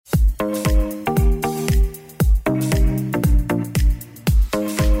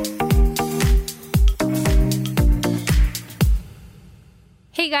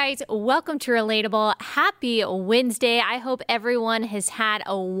guys, welcome to Relatable. Happy Wednesday. I hope everyone has had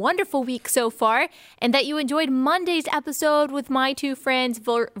a wonderful week so far and that you enjoyed Monday's episode with my two friends,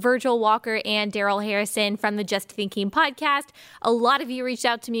 Virgil Walker and Daryl Harrison from the Just Thinking podcast. A lot of you reached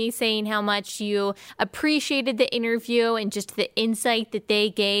out to me saying how much you appreciated the interview and just the insight that they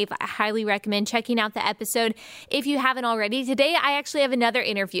gave. I highly recommend checking out the episode if you haven't already. Today, I actually have another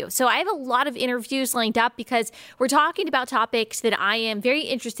interview. So I have a lot of interviews lined up because we're talking about topics that I am very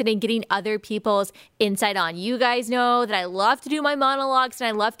interested in getting other people's insight on. You guys know that I love to do my monologues and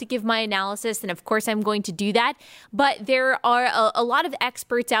I love to give my analysis, and of course I'm going to do that. But there are a lot of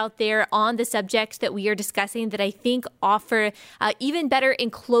experts out there on the subjects that we are discussing that I think offer even better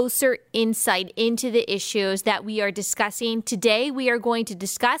and closer insight into the issues that we are discussing. Today we are going to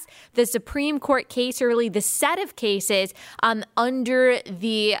discuss the Supreme Court case, or really the set of cases under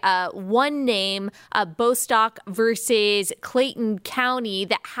the one name, Bostock versus Clayton County,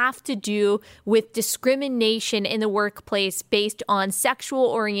 that have to do with discrimination in the workplace based on sexual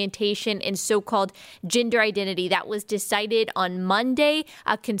orientation and so-called gender identity. That was decided on Monday.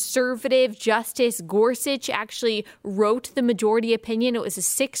 Conservative Justice Gorsuch actually wrote the majority opinion. It was a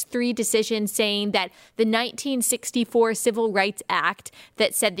 6-3 decision saying that the 1964 Civil Rights Act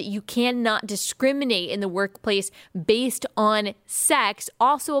that said that you cannot discriminate in the workplace based on sex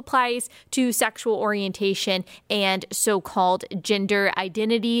also applies to sexual orientation and so-called gender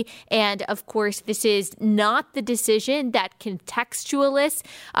identity. And of course, this is not the decision that contextualists,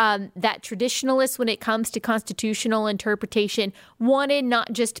 that traditionalists, when it comes to constitutional interpretation, wanted,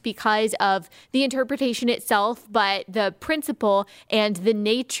 not just because of the interpretation itself, but the principle and the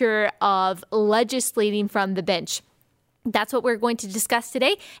nature of legislating from the bench. That's what we're going to discuss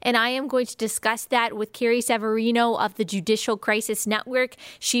today, and I am going to discuss that with Carrie Severino of the Judicial Crisis Network.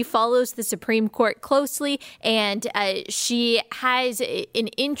 She follows the Supreme Court closely, and she has an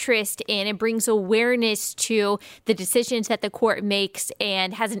interest in and brings awareness to the decisions that the court makes,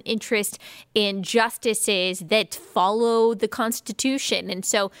 and has an interest in justices that follow the Constitution. And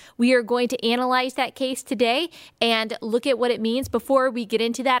so we are going to analyze that case today and look at what it means. Before we get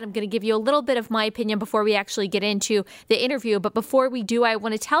into that, I'm going to give you a little bit of my opinion before we actually get into the interview. But before we do, I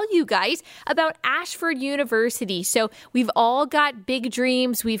want to tell you guys about Ashford University. So we've all got big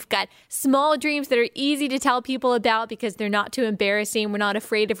dreams. We've got small dreams that are easy to tell people about because they're not too embarrassing. We're not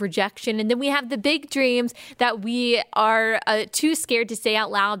afraid of rejection. And then we have the big dreams that we are too scared to say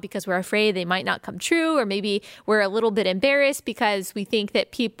out loud because we're afraid they might not come true, or maybe we're a little bit embarrassed because we think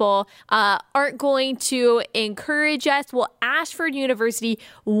that people aren't going to encourage us. Well, Ashford University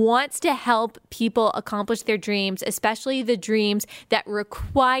wants to help people accomplish their dreams, especially the dreams that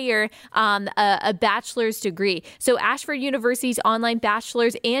require a bachelor's degree. So Ashford University's online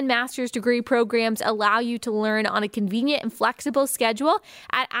bachelor's and master's degree programs allow you to learn on a convenient and flexible schedule.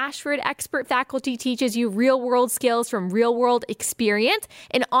 At Ashford, expert faculty teaches you real-world skills from real-world experience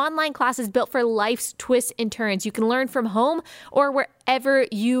and online classes built for life's twists and turns. You can learn from home or wherever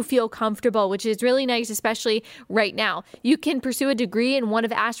you feel comfortable, which is really nice, especially right now. You can pursue a degree in one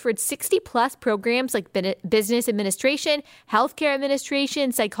of Ashford's 60-plus programs like business administration, healthcare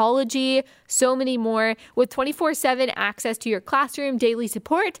administration, psychology, so many more. With 24/7 access to your classroom, daily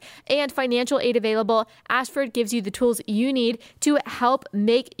support, and financial aid available, Ashford gives you the tools you need to help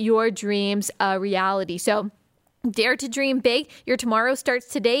make your dreams a reality. So dare to dream big. Your tomorrow starts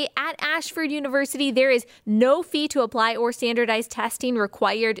today at Ashford University. There is no fee to apply or standardized testing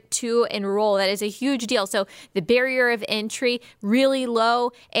required to enroll. That is a huge deal. So the barrier of entry really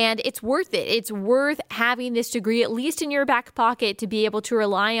low, and it's worth it. It's worth having this degree at least in your back pocket to be able to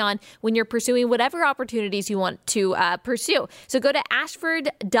rely on when you're pursuing whatever opportunities you want to pursue. So go to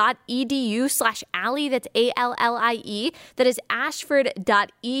ashford.edu/Allie. That's ALLIE. That is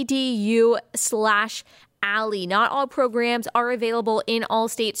ashford.edu/Allie. Not all programs are available in all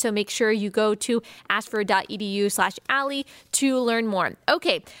states, so make sure you go to ashford.edu/Allie to learn more.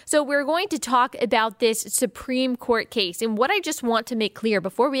 Okay, so we're going to talk about this Supreme Court case. And what I just want to make clear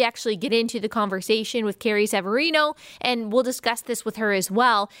before we actually get into the conversation with Carrie Severino, and we'll discuss this with her as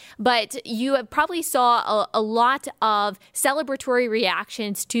well, but you probably saw a lot of celebratory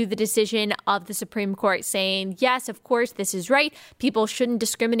reactions to the decision of the Supreme Court saying, yes, of course, this is right. People shouldn't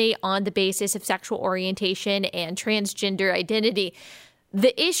discriminate on the basis of sexual orientation and transgender identity.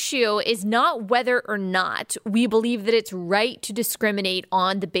 The issue is not whether or not we believe that it's right to discriminate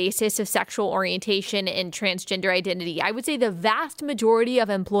on the basis of sexual orientation and transgender identity. I would say the vast majority of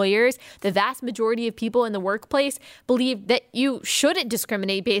employers, the vast majority of people in the workplace believe that you shouldn't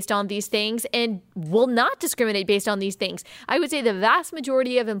discriminate based on these things and will not discriminate based on these things. I would say the vast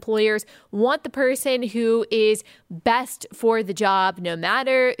majority of employers want the person who is best for the job, no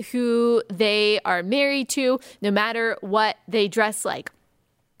matter who they are married to, no matter what they dress like.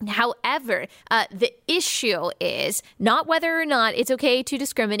 However, the issue is not whether or not it's okay to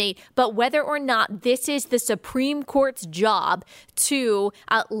discriminate, but whether or not this is the Supreme Court's job to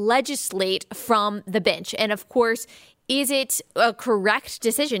legislate from the bench. And of course, is it a correct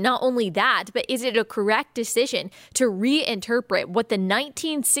decision? Not only that, but is it a correct decision to reinterpret what the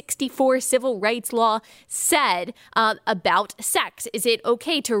 1964 civil rights law said about sex? Is it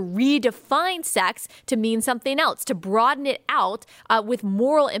okay to redefine sex to mean something else, to broaden it out with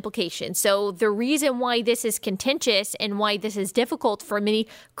moral implications? So the reason why this is contentious and why this is difficult for many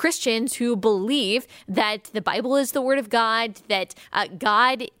Christians who believe that the Bible is the word of God, that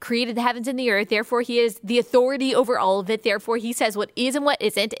God created the heavens and the earth, therefore he is the authority over all of it. Therefore, he says what is and what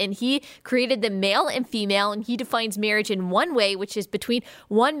isn't, and he created the male and female, and he defines marriage in one way, which is between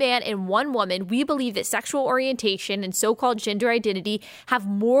one man and one woman. We believe that sexual orientation and so-called gender identity have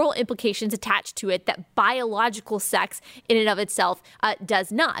moral implications attached to it that biological sex in and of itself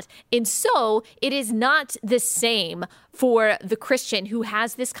does not. And so it is not the same for the Christian who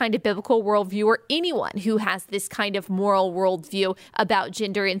has this kind of biblical worldview, or anyone who has this kind of moral worldview about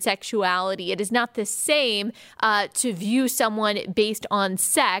gender and sexuality. It is not the same to view someone based on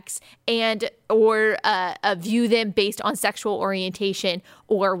sex or view them based on sexual orientation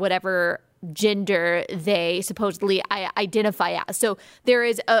or whatever gender they supposedly identify as. So there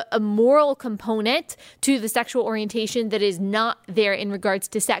is a moral component to the sexual orientation that is not there in regards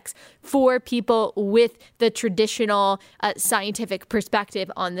to sex for people with the traditional scientific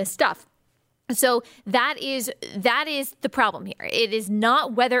perspective on this stuff. So that is the problem here. It is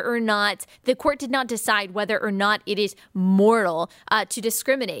not whether or not the court did not decide whether or not it is moral to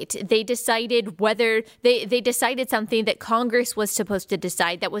discriminate. They decided whether they decided something that Congress was supposed to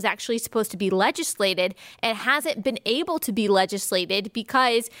decide, that was actually supposed to be legislated and hasn't been able to be legislated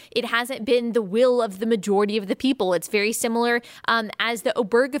because it hasn't been the will of the majority of the people. It's very similar as the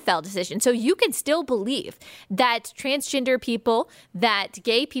Obergefell decision. So you can still believe that transgender people, that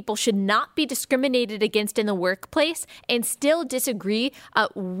gay people should not be discriminated against in the workplace and still disagree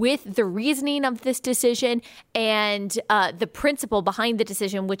with the reasoning of this decision and the principle behind the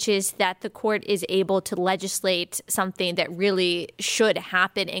decision, which is that the court is able to legislate something that really should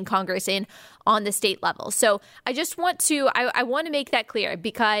happen in Congress and on the state level. So I just want to make that clear,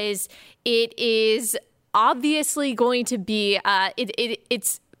 because it is obviously going to be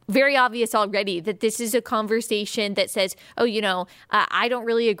it's very obvious already that this is a conversation that says, I don't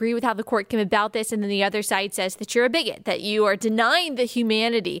really agree with how the court came about this. And then the other side says that you're a bigot, that you are denying the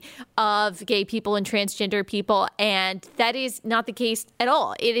humanity of gay people and transgender people. And that is not the case at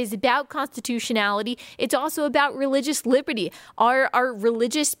all. It is about constitutionality. It's also about religious liberty. Our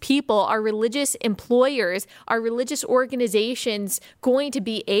religious people, our religious employers, our religious organizations going to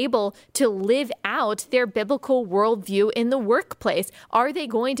be able to live out their biblical worldview in the workplace? Are they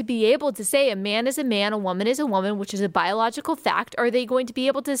going to be able to say a man is a man, a woman is a woman, which is a biological fact? Are they going to be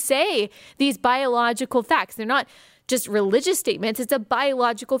able to say these biological facts? They're not just religious statements. It's a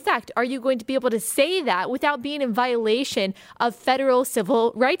biological fact. Are you going to be able to say that without being in violation of federal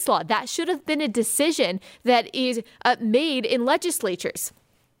civil rights law? That should have been a decision that is made in legislatures.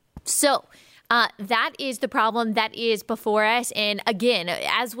 So that is the problem that is before us. And again,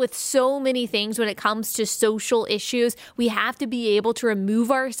 as with so many things when it comes to social issues, we have to be able to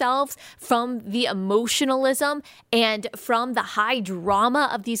remove ourselves from the emotionalism and from the high drama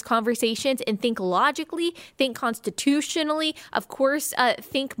of these conversations and think logically, think constitutionally, of course,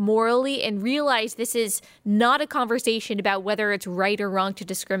 think morally, and realize this is not a conversation about whether it's right or wrong to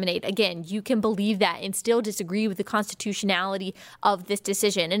discriminate. Again, you can believe that and still disagree with the constitutionality of this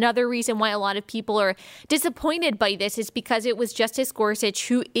decision. Another reason why a lot of people are disappointed by this is because it was Justice Gorsuch,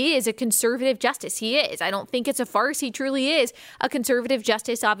 who is a conservative justice. He is. I don't think it's a farce. He truly is a conservative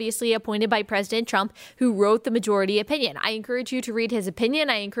justice, obviously appointed by President Trump, who wrote the majority opinion. I encourage you to read his opinion.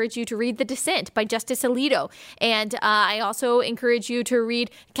 I encourage you to read the dissent by Justice Alito. And I also encourage you to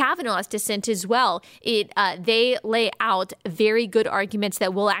read Kavanaugh's dissent as well. They lay out very good arguments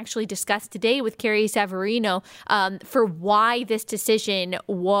that we'll actually discuss today with Carrie Severino for why this decision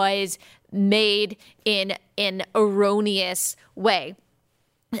was made in an erroneous way.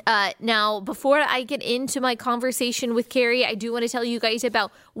 Now, before I get into my conversation with Carrie, I do want to tell you guys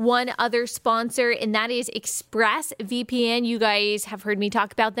about one other sponsor, and that is ExpressVPN. You guys have heard me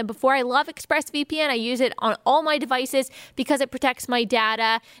talk about them before. I love ExpressVPN. I use it on all my devices because it protects my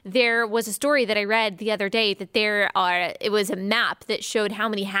data. There was a story that I read the other day that it was a map that showed how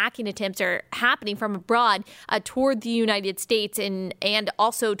many hacking attempts are happening from abroad toward the United States and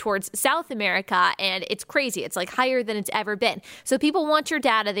also towards South America, and it's crazy. It's like higher than it's ever been. So people want your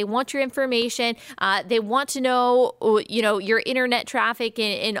data. They want your information. They want to know, your internet traffic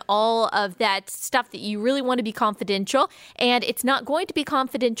and all of that stuff that you really want to be confidential. And it's not going to be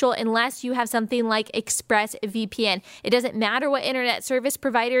confidential unless you have something like ExpressVPN. It doesn't matter what internet service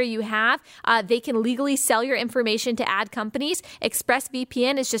provider you have. They can legally sell your information to ad companies.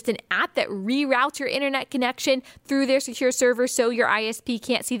 ExpressVPN is just an app that reroutes your internet connection through their secure server so your ISP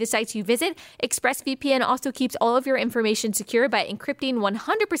can't see the sites you visit. ExpressVPN also keeps all of your information secure by encrypting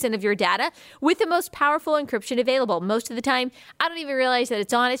 100% of your data with the most powerful encryption available. Most of the time, I don't even realize that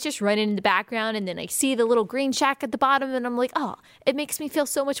it's on. It's just running in the background, and then I see the little green shack at the bottom, and I'm like, oh, it makes me feel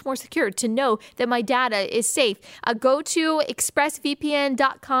so much more secure to know that my data is safe. Go to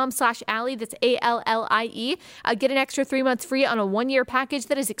expressvpn.com/Allie. That's ALLIE. Get an extra 3 months free on a 1-year package.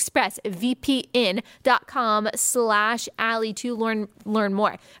 That is expressvpn.com/Allie to learn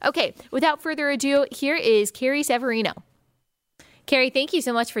more. Okay, without further ado, here is Carrie Severino. Carrie, thank you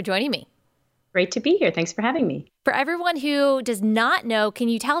so much for joining me. Great to be here. Thanks for having me. For everyone who does not know, can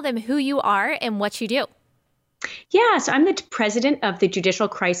you tell them who you are and what you do? Yeah, so I'm the president of the Judicial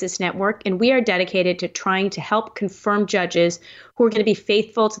Crisis Network, and we are dedicated to trying to help confirm judges who are going to be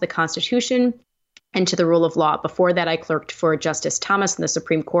faithful to the Constitution and to the rule of law. Before that, I clerked for Justice Thomas in the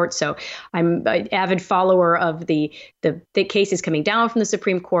Supreme Court. So I'm an avid follower of the cases coming down from the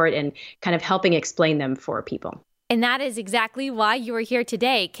Supreme Court and kind of helping explain them for people. And that is exactly why you are here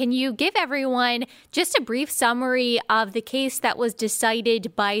today. Can you give everyone just a brief summary of the case that was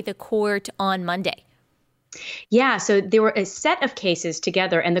decided by the court on Monday? Yeah, so there were a set of cases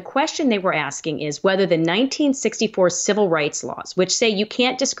together, and the question they were asking is whether the 1964 civil rights laws, which say you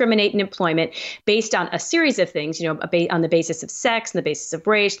can't discriminate in employment based on a series of things, on the basis of sex, on the basis of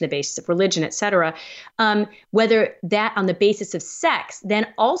race, on the basis of religion, et cetera, whether that on the basis of sex then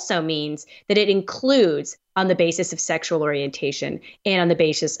also means that it includes on the basis of sexual orientation and on the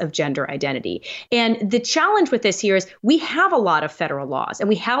basis of gender identity. And the challenge with this here is we have a lot of federal laws and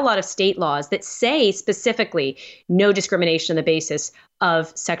we have a lot of state laws that say specifically no discrimination on the basis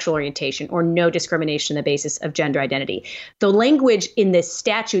of sexual orientation or no discrimination on the basis of gender identity. The language in this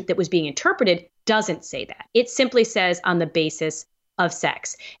statute that was being interpreted doesn't say that. It simply says on the basis of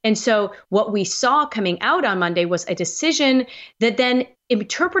sex. And so what we saw coming out on Monday was a decision that then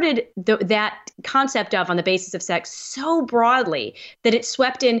interpreted that concept of on the basis of sex so broadly that it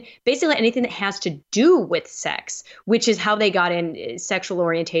swept in basically anything that has to do with sex, which is how they got in sexual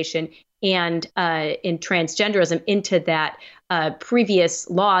orientation and in transgenderism into that previous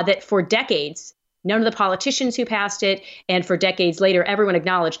law that for decades, none of the politicians who passed it, and for decades later, everyone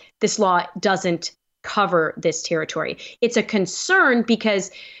acknowledged this law doesn't cover this territory. It's a concern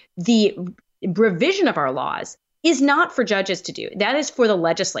because the revision of our laws is not for judges to do. That is for the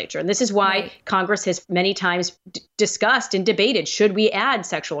legislature. And this is why Congress has many times discussed and debated, should we add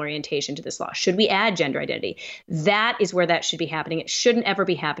sexual orientation to this law? Should we add gender identity? That is where that should be happening. It shouldn't ever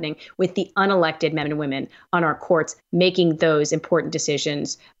be happening with the unelected men and women on our courts making those important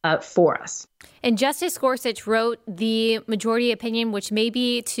decisions for us. And Justice Gorsuch wrote the majority opinion, which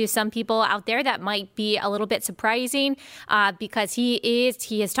maybe to some people out there that might be a little bit surprising because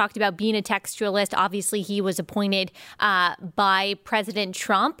he has talked about being a textualist. Obviously, he was appointed by President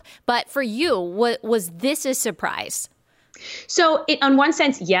Trump. But for you, was this a surprise? So on one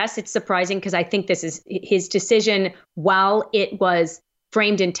sense, yes, it's surprising because I think this is his decision, while it was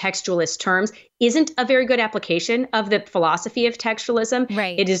framed in textualist terms, isn't a very good application of the philosophy of textualism.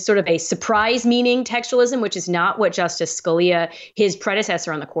 Right. It is sort of a surprise meaning textualism, which is not what Justice Scalia, his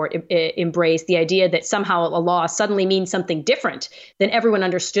predecessor on the court, embraced, the idea that somehow a law suddenly means something different than everyone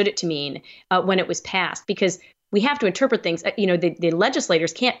understood it to mean when it was passed. Because we have to interpret things. The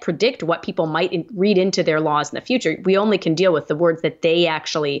legislators can't predict what people might read into their laws in the future. We only can deal with the words that they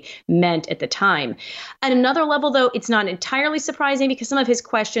actually meant at the time. At another level, though, it's not entirely surprising because some of his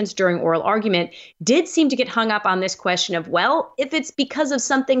questions during oral argument did seem to get hung up on this question of, well, if it's because of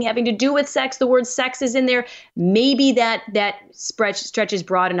something having to do with sex, the word sex is in there, maybe that stretches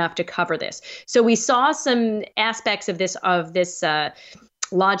broad enough to cover this. So we saw some aspects of this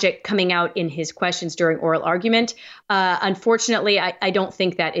logic coming out in his questions during oral argument. Unfortunately, I don't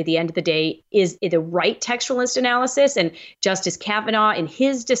think that at the end of the day is the right textualist analysis. And Justice Kavanaugh in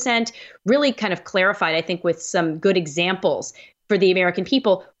his dissent really kind of clarified, I think, with some good examples for the American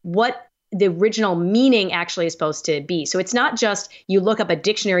people, what the original meaning actually is supposed to be. So it's not just you look up a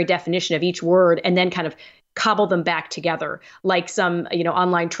dictionary definition of each word and then kind of cobble them back together like some,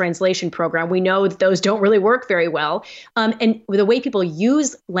 online translation program. We know that those don't really work very well. And the way people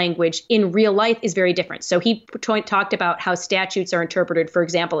use language in real life is very different. So he talked about how statutes are interpreted. For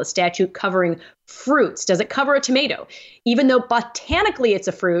example, a statute covering fruits. Does it cover a tomato? Even though botanically it's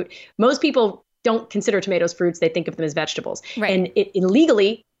a fruit, most people don't consider tomatoes fruits. They think of them as vegetables. Right. And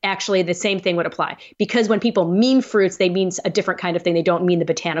legally, actually, the same thing would apply, because when people mean fruits, they mean a different kind of thing. They don't mean the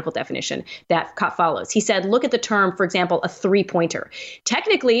botanical definition that follows. He said, look at the term, for example, a three-pointer.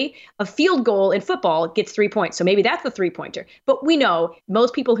 Technically, a field goal in football gets 3 points. So maybe that's the three-pointer. But we know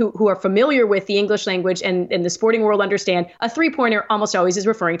most people who are familiar with the English language and the sporting world understand a three-pointer almost always is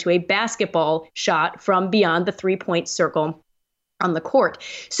referring to a basketball shot from beyond the three-point circle on the court.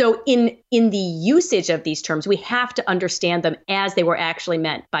 So in the usage of these terms, we have to understand them as they were actually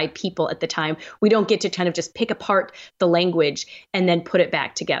meant by people at the time. We don't get to kind of just pick apart the language and then put it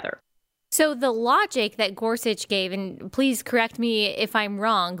back together. So the logic that Gorsuch gave, and please correct me if I'm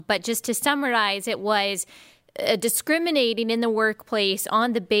wrong, but just to summarize, it was discriminating in the workplace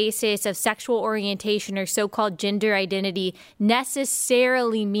on the basis of sexual orientation or so-called gender identity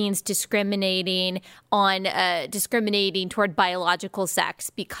necessarily means discriminating toward biological sex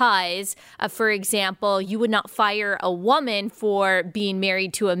because, for example, you would not fire a woman for being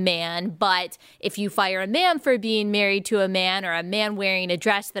married to a man, but if you fire a man for being married to a man or a man wearing a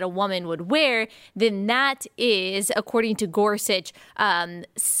dress that a woman would wear, then that is, according to Gorsuch,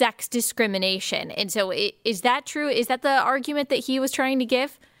 sex discrimination. And so is that true? Is that the argument that he was trying to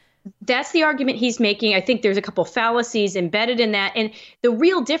give? That's the argument he's making. I think there's a couple fallacies embedded in that. And the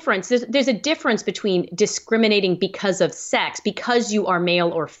real difference, there's a difference between discriminating because of sex, because you are male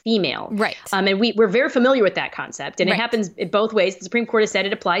or female. Right. And we're very familiar with that concept. And right. It happens both ways. The Supreme Court has said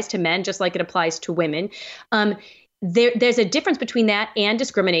it applies to men just like it applies to women. There's a difference between that and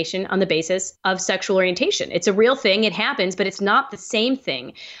discrimination on the basis of sexual orientation. It's a real thing. It happens, but it's not the same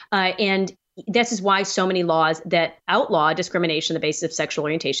thing. And this is why so many laws that outlaw discrimination on the basis of sexual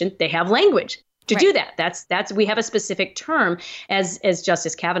orientation, they have language to do that. That's we have a specific term, as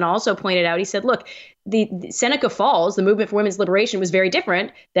Justice Kavanaugh also pointed out. He said, look, the Seneca Falls, the movement for women's liberation, was very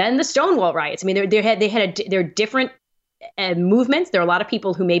different than the Stonewall riots. I mean, they're different movements. There are a lot of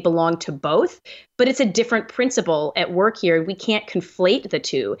people who may belong to both, but it's a different principle at work here. We can't conflate the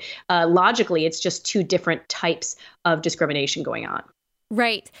two. Logically, it's just two different types of discrimination going on.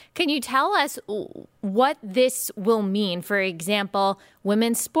 Right. Can you tell us what this will mean? For example,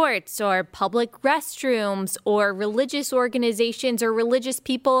 women's sports or public restrooms or religious organizations or religious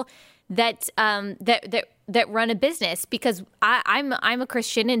people that run a business, because I'm a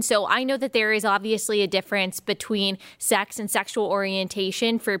Christian, and so I know that there is obviously a difference between sex and sexual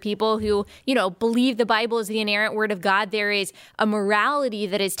orientation. For people who, believe the Bible is the inerrant word of God, there is a morality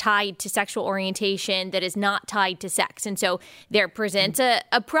that is tied to sexual orientation that is not tied to sex. And so there presents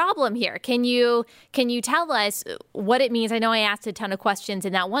a problem here. Can you tell us what it means? I know I asked a ton of questions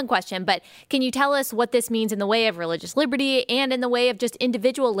in that one question, but can you tell us what this means in the way of religious liberty and in the way of just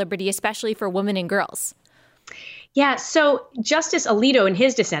individual liberty, especially for women and girls? Yeah, so Justice Alito in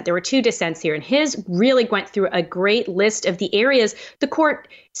his dissent, there were two dissents here, and his really went through a great list of the areas the court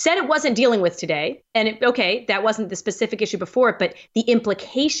said it wasn't dealing with today. And that wasn't the specific issue before, but the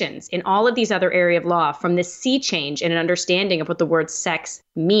implications in all of these other areas of law from this sea change in an understanding of what the word sex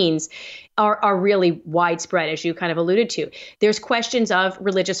means are really widespread, as you kind of alluded to. There's questions of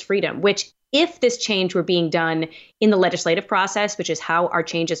religious freedom, which if this change were being done in the legislative process, which is how our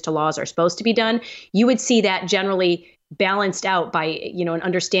changes to laws are supposed to be done, you would see that generally balanced out by, an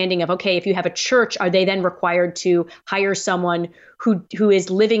understanding of, okay, if you have a church, are they then required to hire someone who is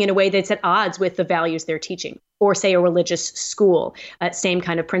living in a way that's at odds with the values they're teaching, or say a religious school, same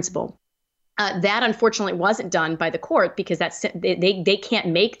kind of principle. That unfortunately wasn't done by the court because they can't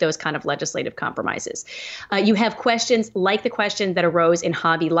make those kind of legislative compromises. You have questions like the question that arose in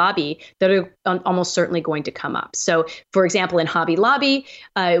Hobby Lobby that are almost certainly going to come up. So, for example, in Hobby Lobby,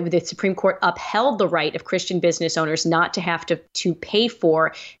 the Supreme Court upheld the right of Christian business owners not to have to pay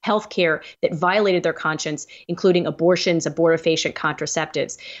for health care that violated their conscience, including abortions, abortifacient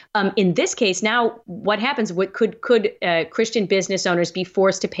contraceptives. In this case, now what happens? Could Christian business owners be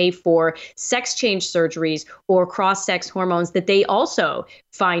forced to pay for sex change surgeries or cross-sex hormones that they also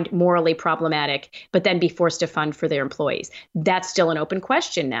find morally problematic, but then be forced to fund for their employees. That's still an open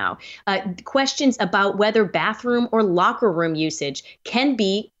question now. Questions about whether bathroom or locker room usage can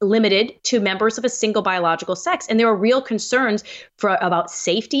be limited to members of a single biological sex. And there are real concerns about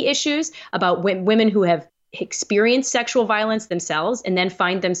safety issues, about women who have experienced sexual violence themselves and then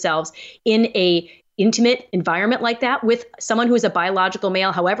find themselves in a intimate environment like that with someone who is a biological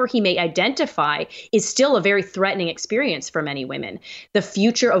male, however he may identify, is still a very threatening experience for many women. The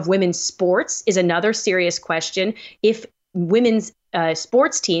future of women's sports is another serious question. If women's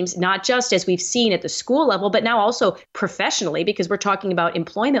sports teams, not just as we've seen at the school level, but now also professionally, because we're talking about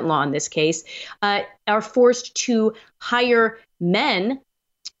employment law in this case, are forced to hire men,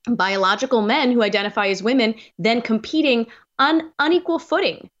 biological men who identify as women, then competing on unequal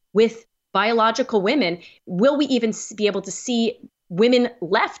footing with biological women, will we even be able to see women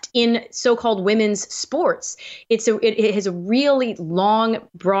left in so-called women's sports? It has a really long,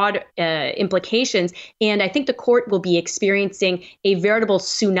 broad implications. And I think the court will be experiencing a veritable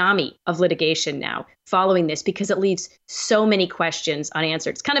tsunami of litigation now following this, because it leaves so many questions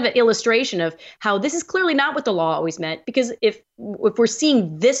unanswered. It's kind of an illustration of how this is clearly not what the law always meant, because if we're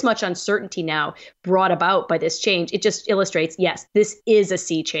seeing this much uncertainty now brought about by this change, it just illustrates, yes, this is a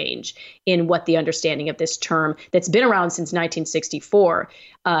sea change in what the understanding of this term that's been around since 1964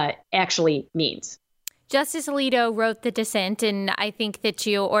 actually means. Justice Alito wrote the dissent, and I think that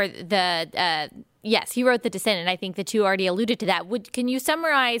yes, he wrote the dissent, and I think that you already alluded to that. Can you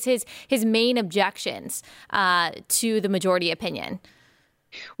summarize his main objections to the majority opinion?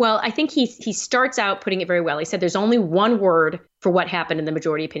 Well, I think he starts out putting it very well. He said there's only one word for what happened in the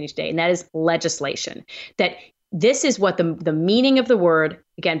majority opinion today, and that is legislation. That this is what the meaning of the word,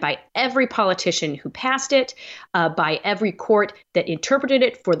 again, by every politician who passed it, by every court that interpreted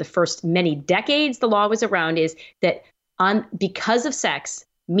it for the first many decades the law was around, is that because of sex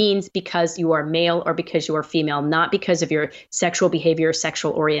means because you are male or because you are female, not because of your sexual behavior or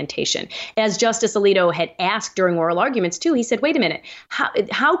sexual orientation. As Justice Alito had asked during oral arguments, too, he said, wait a minute,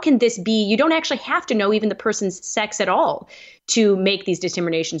 how can this be? You don't actually have to know even the person's sex at all to make these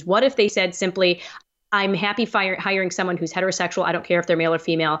determinations. What if they said simply, I'm happy hiring someone who's heterosexual. I don't care if they're male or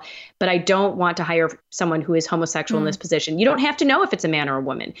female, but I don't want to hire someone who is homosexual in this position. You don't have to know if it's a man or a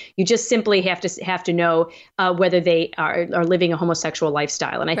woman. You just simply have to know whether they are living a homosexual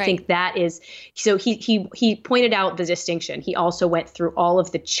lifestyle. And I think that is, so he pointed out the distinction. He also went through all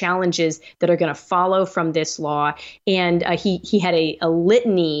of the challenges that are going to follow from this law. And he had a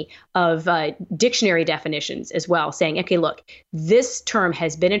litany of dictionary definitions as well, saying, okay, look, this term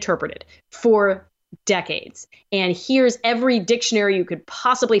has been interpreted for decades. And here's every dictionary you could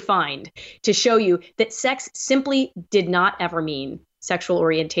possibly find to show you that sex simply did not ever mean sexual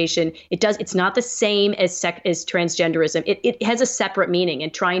orientation. It's not the same as transgenderism. It has a separate meaning,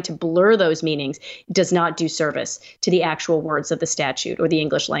 and trying to blur those meanings does not do service to the actual words of the statute or the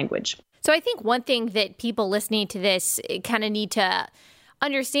English language. So I think one thing that people listening to this kind of need to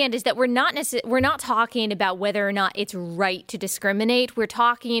understand is that we're not talking about whether or not it's right to discriminate. We're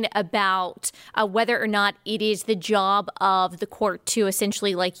talking about whether or not it is the job of the court to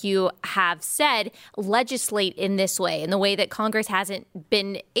essentially, like you have said, legislate in this way, in the way that Congress hasn't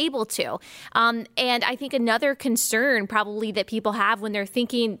been able to. And I think another concern probably that people have when they're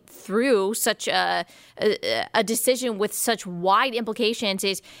thinking through such a decision with such wide implications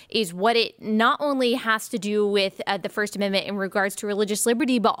is what it not only has to do with the First Amendment in regards to religious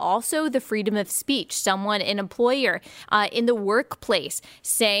liberty, but also the freedom of speech. Someone, an employer in the workplace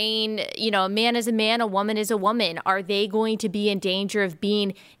saying, a man is a man, a woman is a woman. Are they going to be in danger of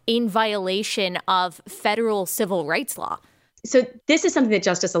being in violation of federal civil rights law? So this is something that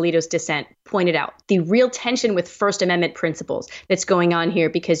Justice Alito's dissent pointed out, the real tension with First Amendment principles that's going on here,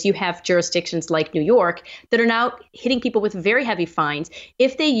 because you have jurisdictions like New York that are now hitting people with very heavy fines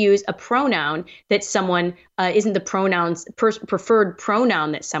if they use a pronoun that someone isn't the preferred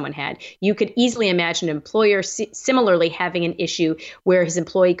pronoun that someone had. You could easily imagine an employer similarly having an issue where his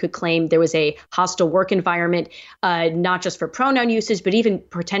employee could claim there was a hostile work environment, not just for pronoun usage, but even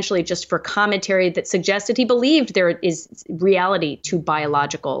potentially just for commentary that suggested he believed there is reality to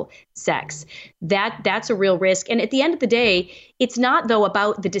biological sex. That's a real risk. And at the end of the day, it's not, though,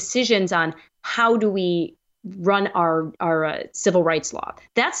 about the decisions on how do we run our civil rights law.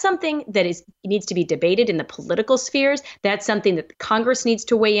 That's something that needs to be debated in the political spheres. That's something that Congress needs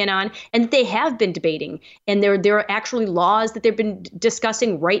to weigh in on, and they have been debating. And there are actually laws that they've been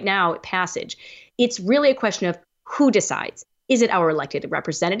discussing right now at passage. It's really a question of who decides. Is it our elected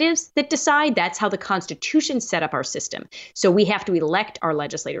representatives that decide? That's how the Constitution set up our system. So we have to elect our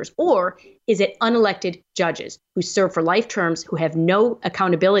legislators. Or is it unelected judges who serve for life terms, who have no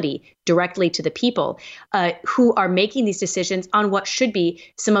accountability directly to the people, who are making these decisions on what should be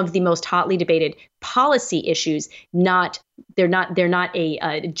some of the most hotly debated policy issues? They're not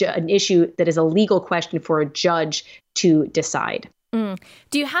an issue that is a legal question for a judge to decide.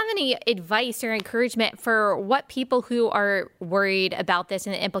 Do you have any advice or encouragement for what people who are worried about this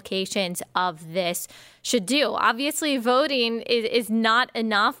and the implications of this should do? Obviously, voting is not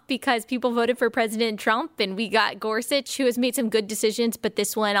enough because people voted for President Trump, and we got Gorsuch, who has made some good decisions, but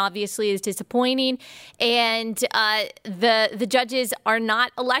this one obviously is disappointing. And the judges are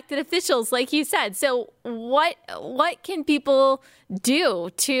not elected officials, like you said. So what can people do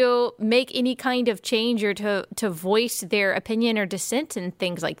to make any kind of change or to voice their opinion or dissent and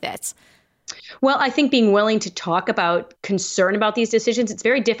things like this? Well, I think being willing to talk about concern about these decisions, it's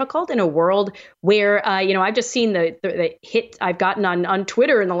very difficult in a world where, I've just seen the hit I've gotten on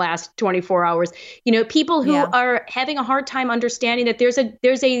Twitter in the last 24 hours, people who are having a hard time understanding that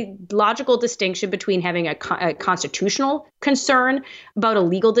there's a logical distinction between having a constitutional concern about a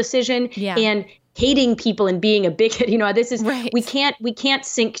legal decision and hating people and being a bigot. This is right. We can't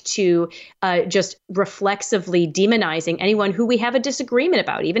sink to just reflexively demonizing anyone who we have a disagreement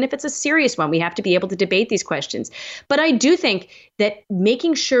about, even if it's a serious one. We have to be able to debate these questions. But I do think that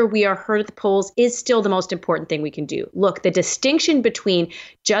making sure we are heard at the polls is still the most important thing we can do. Look, the distinction between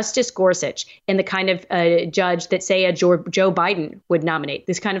Justice Gorsuch and the kind of judge that, say, a Joe Biden would nominate,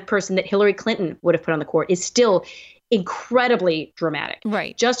 this kind of person that Hillary Clinton would have put on the court, is still incredibly dramatic.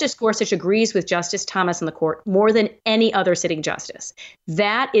 Right. Justice Gorsuch agrees with Justice Thomas on the court more than any other sitting justice.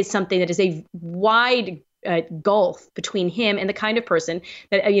 That is something that is a wide gulf between him and the kind of person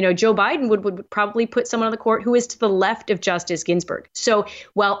that, Joe Biden would probably put someone on the court who is to the left of Justice Ginsburg. So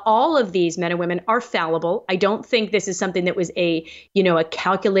while all of these men and women are fallible, I don't think this is something that was a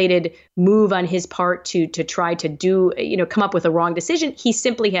calculated move on his part to try to do, come up with a wrong decision. He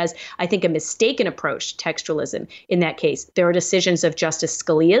simply has, I think, a mistaken approach to textualism in that case. There are decisions of Justice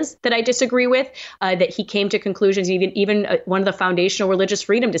Scalia's that I disagree with, that he came to conclusions, even one of the foundational religious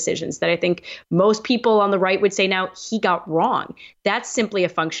freedom decisions that I think most people on the right would say now he got wrong. That's simply a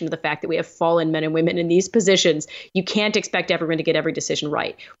function of the fact that we have fallen men and women in these positions. You can't expect everyone to get every decision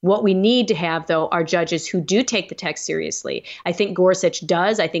right. What we need to have, though, are judges who do take the text seriously. I think Gorsuch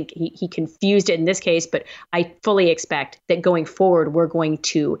does. I think he confused it in this case, but I fully expect that going forward, we're going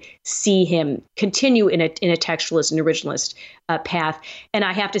to see him continue in a textualist and originalist path. And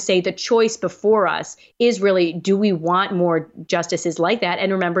I have to say the choice before us is really, do we want more justices like that?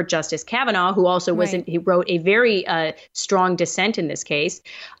 And remember Justice Kavanaugh, who also he wrote a very strong dissent in this case.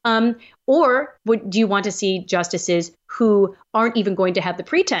 Or do you want to see justices who aren't even going to have the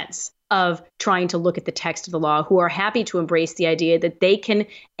pretense of trying to look at the text of the law, who are happy to embrace the idea that they can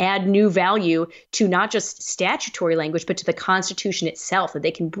add new value to not just statutory language, but to the Constitution itself, that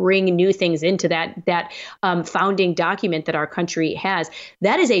they can bring new things into that founding document that our country has?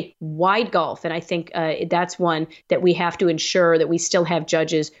 That is a wide gulf. And I think that's one that we have to ensure that we still have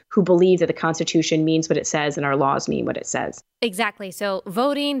judges who believe that the Constitution means what it says and our laws mean what it says. Exactly. So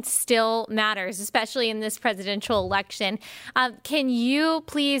voting still matters, especially in this presidential election. Can you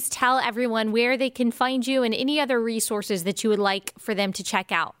please tell everyone where they can find you and any other resources that you would like for them to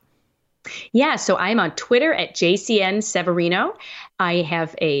check out? Yeah, so I'm on Twitter at JCN Severino. I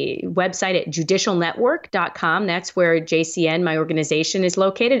have a website at judicialnetwork.com. That's where JCN, my organization, is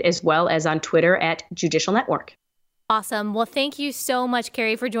located, as well as on Twitter at Judicial Network. Awesome. Well, thank you so much,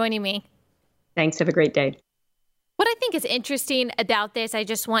 Carrie, for joining me. Thanks. Have a great day. What I think is interesting about this, I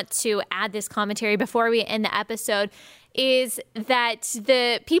just want to add this commentary before we end the episode, is that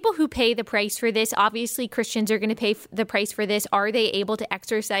the people who pay the price for this, obviously Christians are going to pay the price for this. Are they able to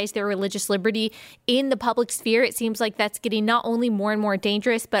exercise their religious liberty in the public sphere? It seems like that's getting not only more and more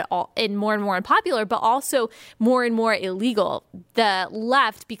dangerous, and more unpopular, but also more and more illegal. The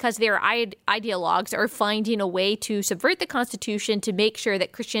left, because their ideologues, are finding a way to subvert the Constitution to make sure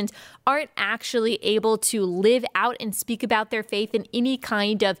that Christians aren't actually able to live out and speak about their faith in any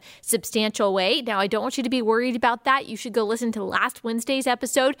kind of substantial way. Now, I don't want you to be worried about that. You should go listen to last Wednesday's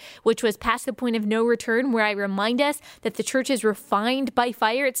episode, which was Past the Point of No Return, where I remind us that the church is refined by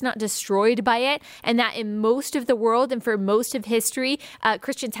fire. It's not destroyed by it. And that in most of the world and for most of history,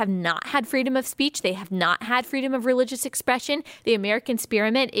 Christians have not had freedom of speech. They have not had freedom of religious expression. The American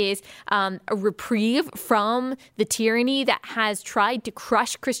experiment is a reprieve from the tyranny that has tried to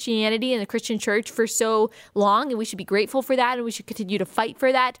crush Christianity and the Christian church for so long. And we should be grateful for that. And we should continue to fight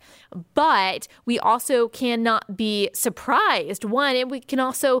for that. But we also cannot be surprised, one, and we can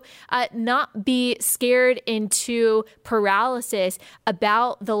also not be scared into paralysis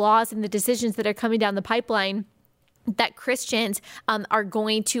about the laws and the decisions that are coming down the pipeline that Christians are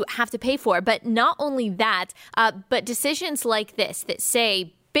going to have to pay for. But not only that, but decisions like this that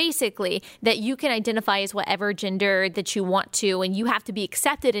say, basically, that you can identify as whatever gender that you want to, and you have to be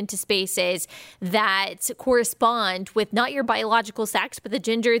accepted into spaces that correspond with not your biological sex, but the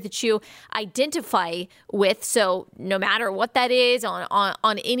gender that you identify with. So no matter what that is,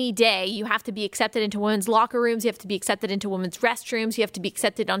 on any day, you have to be accepted into women's locker rooms, you have to be accepted into women's restrooms, you have to be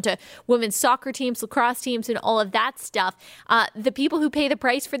accepted onto women's soccer teams, lacrosse teams, and all of that stuff. The people who pay the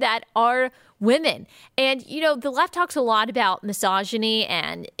price for that are women. And, the left talks a lot about misogyny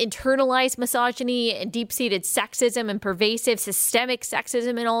and internalized misogyny and deep-seated sexism and pervasive systemic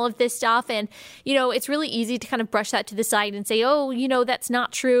sexism and all of this stuff. And, it's really easy to kind of brush that to the side and say, oh, that's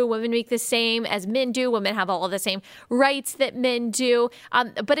not true. Women make the same as men do. Women have all of the same rights that men do.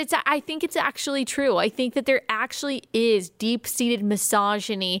 But I think it's actually true. I think that there actually is deep-seated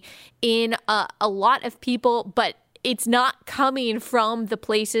misogyny in a lot of people, but it's not coming from the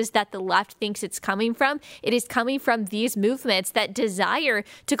places that the left thinks it's coming from. It is coming from these movements that desire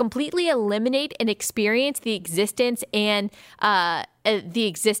to completely eliminate and experience the existence and the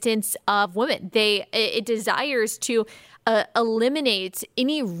existence of women. It desires to eliminate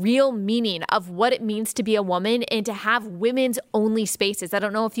any real meaning of what it means to be a woman and to have women's only spaces. I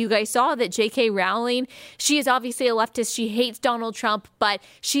don't know if you guys saw that J.K. Rowling, she is obviously a leftist. She hates Donald Trump, but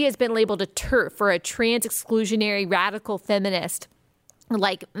she has been labeled a TERF, or a trans exclusionary radical feminist.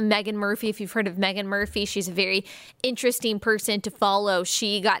 Like Meghan Murphy, if you've heard of Meghan Murphy, she's a very interesting person to follow.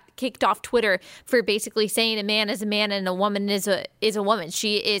 She got kicked off Twitter for basically saying a man is a man and a woman is a woman.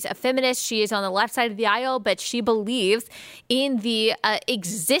 She is a feminist. She is on the left side of the aisle, but she believes in the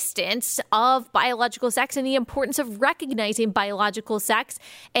existence of biological sex and the importance of recognizing biological sex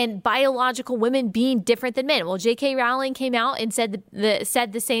and biological women being different than men. Well, J.K. Rowling came out and said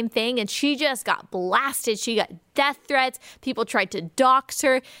the same thing, and she just got blasted. She got death threats. People tried to dox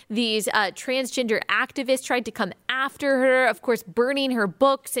her. These transgender activists tried to come after her, of course, burning her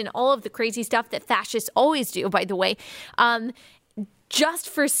books and all of the crazy stuff that fascists always do, by the way. Just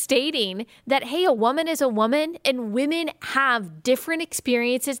for stating that, hey, a woman is a woman and women have different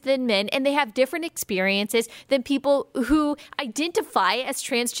experiences than men, and they have different experiences than people who identify as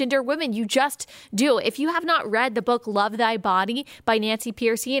transgender women. You just do. If you have not read the book Love Thy Body by Nancy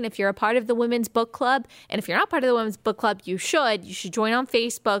Pearcey, and if you're a part of the Women's Book Club, and if you're not part of the Women's Book Club, you should join on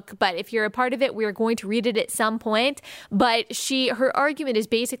Facebook. But if you're a part of it, we are going to read it at some point. But her argument is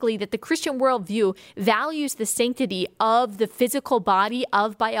basically that the Christian worldview values the sanctity of the physical body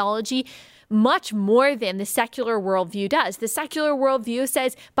of biology much more than the secular worldview does. The secular worldview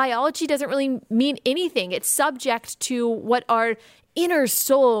says biology doesn't really mean anything. It's subject to what our inner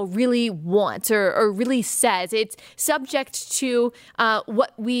soul really wants or really says. It's subject to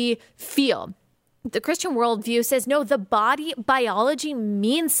what we feel. The Christian worldview says, no, the biology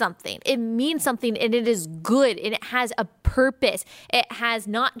means something. It means something, and it is good, and it has a purpose. It has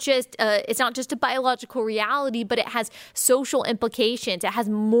it's not just a biological reality, but it has social implications. It has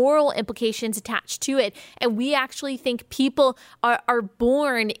moral implications attached to it. And we actually think people are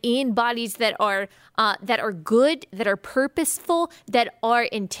born in bodies that are good, that are purposeful, that are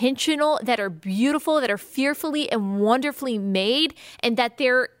intentional, that are beautiful, that are fearfully and wonderfully made, and that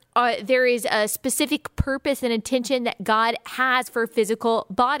there is a specific purpose and intention that God has for physical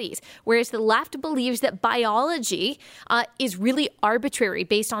bodies, whereas the left believes that biology is really arbitrary,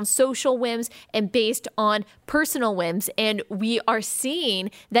 based on social whims and based on personal whims. And we are seeing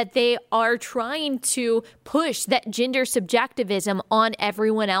that they are trying to push that gender subjectivism on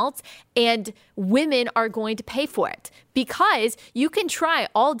everyone else, and women are going to pay for it. Because you can try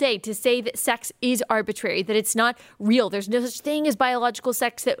all day to say that sex is arbitrary, that it's not real. There's no such thing as biological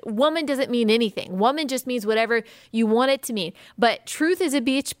sex, that woman doesn't mean anything. Woman just means whatever you want it to mean. But truth is a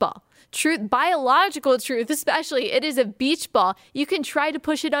beach ball. Truth, biological truth especially, it is a beach ball. You can try to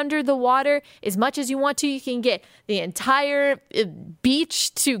push it under the water as much as you want to. You can get the entire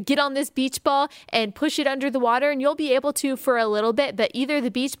beach to get on this beach ball and push it under the water, and you'll be able to for a little bit, but either the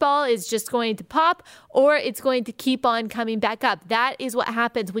beach ball is just going to pop or it's going to keep on coming back up. That is what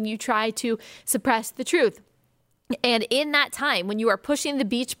happens when you try to suppress the truth. And in that time, when you are pushing the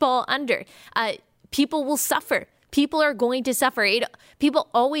beach ball under, people will suffer. People are going to suffer. People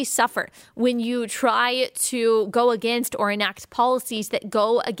always suffer when you try to go against or enact policies that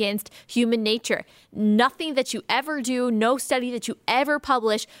go against human nature. Nothing that you ever do, no study that you ever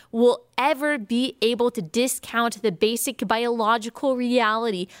publish will ever be able to discount the basic biological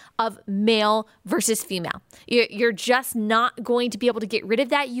reality of male versus female. You're just not going to be able to get rid of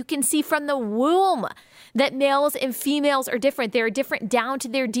that. You can see from the womb that males and females are different. They're different down to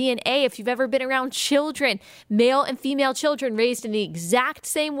their DNA. If you've ever been around children, male and female children raised in the exact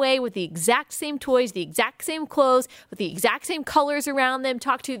same way, with the exact same toys, the exact same clothes, with the exact same colors around them,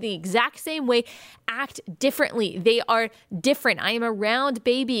 talk to the exact same way, act differently. They are different. I am around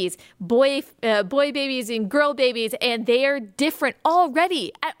babies, boy babies and girl babies, and they are different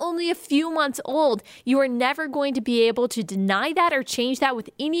already at only a few months old. You are never going to be able to deny that or change that with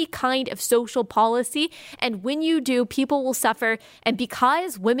any kind of social policy. And when you do, people will suffer. And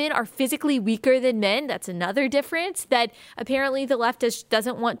because women are physically weaker than men, that's another difference that apparently the left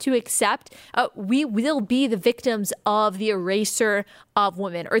doesn't want to accept. We will be the victims of the erasure of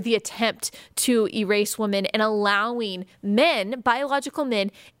women, or the attempt to erase women, and allowing men, biological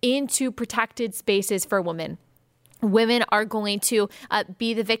men, into protected spaces for women. Women are going to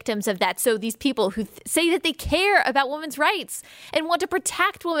be the victims of that. So these people who say that they care about women's rights and want to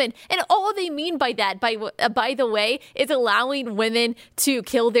protect women, and all they mean by that, by the way, is allowing women to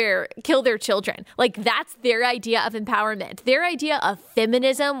kill their children. Like, that's their idea of empowerment. Their idea of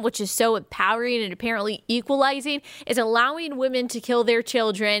feminism, which is so empowering and apparently equalizing, is allowing women to kill their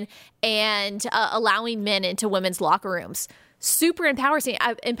children and allowing men into women's locker rooms. Super empowering.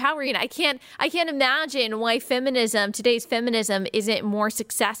 I can't imagine why today's feminism isn't more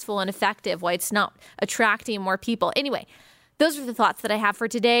successful and effective, why it's not attracting more people. Anyway, those are the thoughts that I have for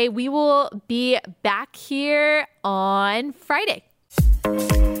today. We will be back here on Friday.